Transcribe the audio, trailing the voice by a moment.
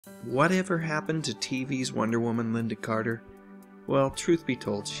Whatever happened to TV's Wonder Woman Lynda Carter? Well, truth be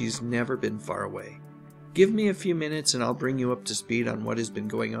told, she's never been far away. Give me a few minutes and I'll bring you up to speed on what has been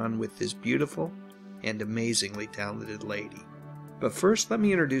going on with this beautiful and amazingly talented lady. But first, let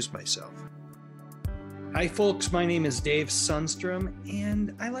me introduce myself. Hi folks, my name is Dave Sundstrom,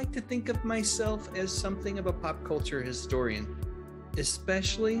 and I like to think of myself as something of a pop culture historian,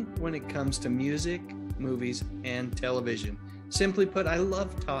 especially when it comes to music, movies, and television. Simply put, I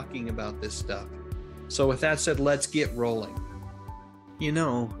love talking about this stuff. So with that said, let's get rolling. You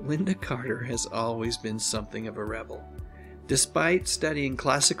know, Lynda Carter has always been something of a rebel. Despite studying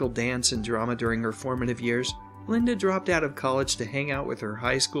classical dance and drama during her formative years, Lynda dropped out of college to hang out with her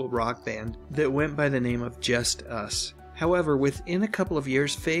high school rock band that went by the name of Just Us. However, within a couple of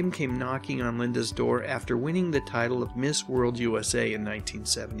years, fame came knocking on Lynda's door after winning the title of Miss World USA in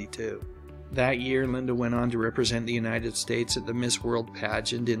 1972. That year, Lynda went on to represent the United States at the Miss World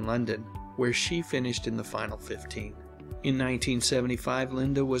pageant in London, where she finished in the final 15. In 1975,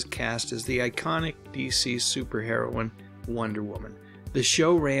 Lynda was cast as the iconic DC superheroine Wonder Woman. The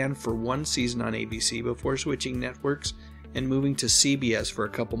show ran for one season on ABC before switching networks and moving to CBS for a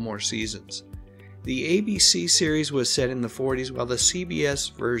couple more seasons. The ABC series was set in the 40s, while the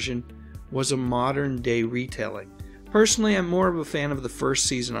CBS version was a modern-day retelling. Personally, I'm more of a fan of the first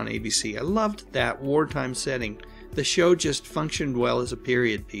season on ABC. I loved that wartime setting. The show just functioned well as a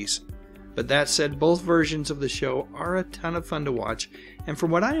period piece. But that said, both versions of the show are a ton of fun to watch, and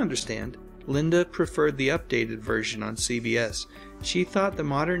from what I understand, Lynda preferred the updated version on CBS. She thought the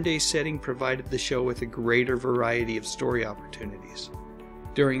modern-day setting provided the show with a greater variety of story opportunities.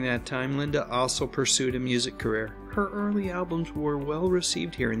 During that time, Lynda also pursued a music career. Her early albums were well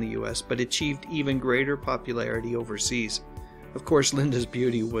received here in the US, but achieved even greater popularity overseas. Of course, Lynda's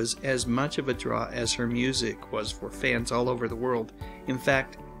beauty was as much of a draw as her music was for fans all over the world. In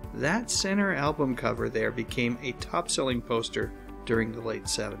fact, that center album cover there became a top-selling poster during the late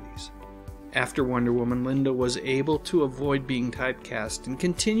 70s. After Wonder Woman, Lynda was able to avoid being typecast and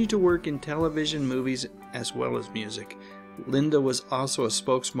continue to work in television, movies, as well as music. Lynda was also a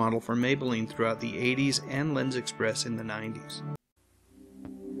spokesmodel for Maybelline throughout the 80s and Lens Express in the 90s.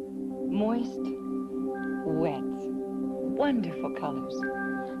 Moist, wet, wonderful colors.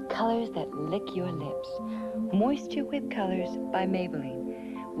 Colors that lick your lips. Moisture Whip Colors by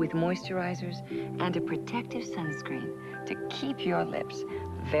Maybelline, with moisturizers and a protective sunscreen to keep your lips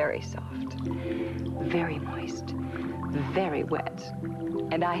very soft, very moist, very wet.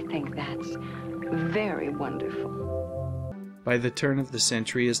 And I think that's very wonderful. By the turn of the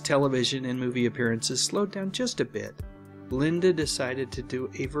century, as television and movie appearances slowed down just a bit, Lynda decided to do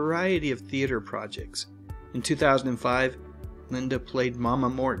a variety of theater projects. In 2005, Lynda played Mama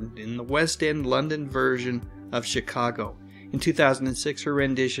Morton in the West End London version of Chicago. In 2006, her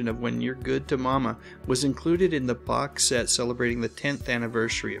rendition of When You're Good to Mama was included in the box set celebrating the 10th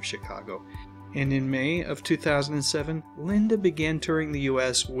anniversary of Chicago. And in May of 2007, Lynda began touring the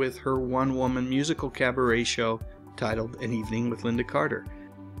US with her one-woman musical cabaret show titled An Evening with Lynda Carter.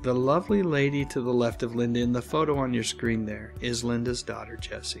 The lovely lady to the left of Lynda in the photo on your screen there is Lynda's daughter,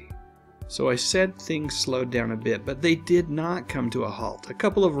 Jessie. So I said things slowed down a bit, but they did not come to a halt. A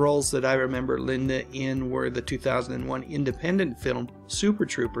couple of roles that I remember Lynda in were the 2001 independent film Super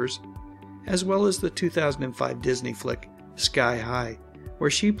Troopers, as well as the 2005 Disney flick Sky High,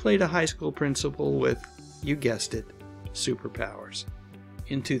 where she played a high school principal with, you guessed it, superpowers.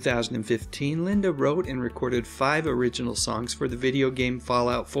 In 2015, Lynda wrote and recorded 5 original songs for the video game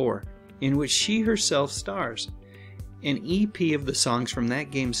Fallout 4, in which she herself stars. An EP of the songs from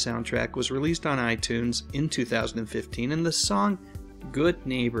that game's soundtrack was released on iTunes in 2015, and the song Good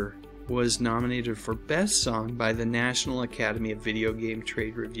Neighbor was nominated for Best Song by the National Academy of Video Game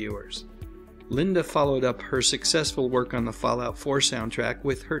Trade Reviewers. Lynda followed up her successful work on the Fallout 4 soundtrack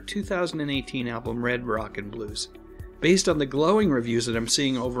with her 2018 album Red Rockin' Blues. Based on the glowing reviews that I'm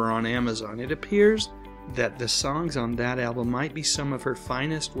seeing over on Amazon, it appears that the songs on that album might be some of her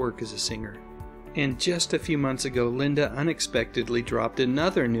finest work as a singer. And just a few months ago, Lynda unexpectedly dropped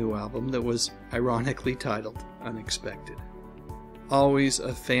another new album that was ironically titled Unexpected. Always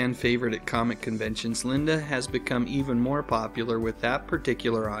a fan favorite at comic conventions, Lynda has become even more popular with that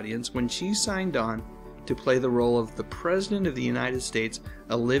particular audience when she signed on to play the role of the President of the United States,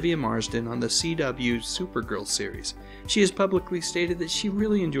 Olivia Marsden, on the CW Supergirl series. She has publicly stated that she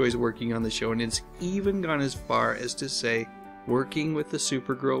really enjoys working on the show and has even gone as far as to say working with the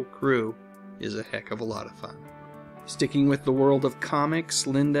Supergirl crew is a heck of a lot of fun. Sticking with the world of comics,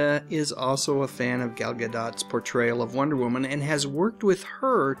 Lynda is also a fan of Gal Gadot's portrayal of Wonder Woman and has worked with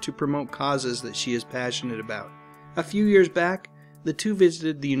her to promote causes that she is passionate about. A few years back, the two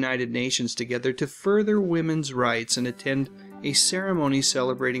visited the United Nations together to further women's rights and attend a ceremony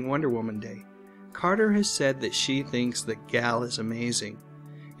celebrating Wonder Woman Day. Carter has said that she thinks that Gal is amazing.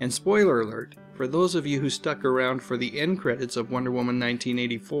 And spoiler alert, for those of you who stuck around for the end credits of Wonder Woman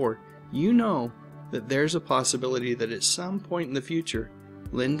 1984, you know that there's a possibility that at some point in the future,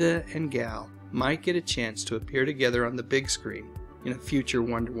 Lynda and Gal might get a chance to appear together on the big screen in a future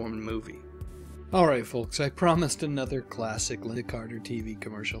Wonder Woman movie. Alright folks, I promised another classic Lynda Carter TV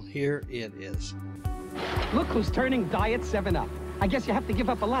commercial. Here it is. Look who's turning Diet 7-Up. I guess you have to give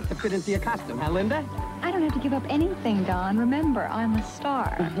up a lot to fit into your costume, huh, Lynda? I don't have to give up anything, Don. Remember, I'm a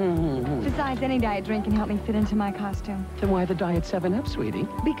star. Besides, any diet drink can help me fit into my costume. Then why the Diet 7-Up, sweetie?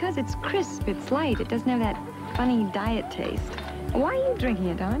 Because it's crisp, it's light, it doesn't have that funny diet taste. Why are you drinking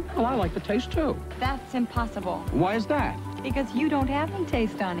it, Don? Well, I like the taste, too. That's impossible. Why is that? Because you don't have any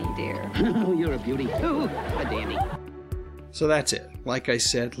taste, Donnie, dear. Oh, you're a beauty, too. A dandy. So that's it. Like I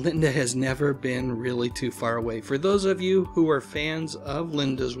said, Lynda has never been really too far away. For those of you who are fans of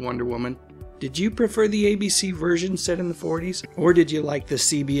Lynda's Wonder Woman, did you prefer the ABC version set in the 40s? Or did you like the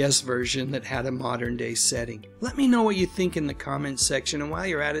CBS version that had a modern day setting? Let me know what you think in the comments section, and while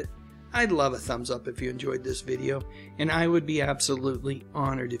you're at it, I'd love a thumbs up if you enjoyed this video, and I would be absolutely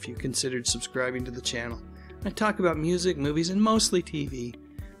honored if you considered subscribing to the channel. I talk about music, movies, and mostly TV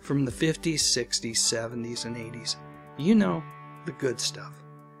from the 50s, 60s, 70s, and 80s. You know, the good stuff.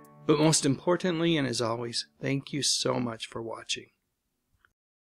 But most importantly, and as always, thank you so much for watching.